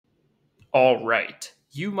All right.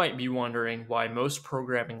 You might be wondering why most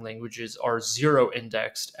programming languages are zero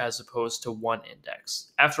indexed as opposed to one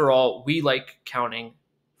index. After all, we like counting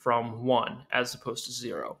from one as opposed to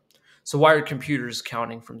zero. So, why are computers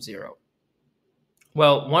counting from zero?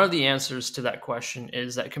 Well, one of the answers to that question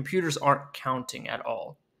is that computers aren't counting at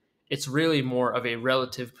all. It's really more of a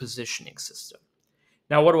relative positioning system.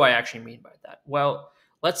 Now, what do I actually mean by that? Well,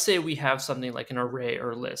 let's say we have something like an array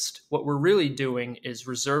or list. What we're really doing is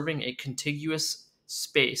reserving a contiguous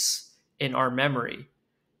space in our memory.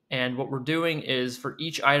 And what we're doing is for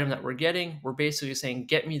each item that we're getting, we're basically saying,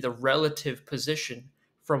 get me the relative position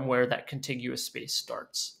from where that contiguous space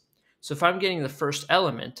starts. So if I'm getting the first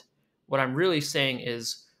element, what I'm really saying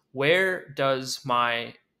is, where does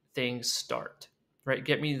my thing start? Right?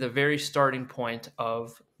 Get me the very starting point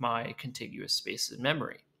of my contiguous space in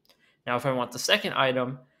memory. Now, if I want the second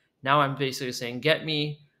item, now I'm basically saying, get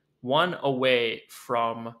me one away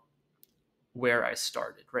from where I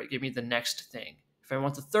started, right? Give me the next thing. If I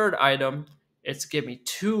want the third item, it's give me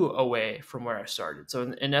two away from where I started.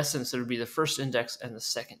 So in essence, it would be the first index and the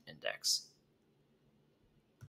second index.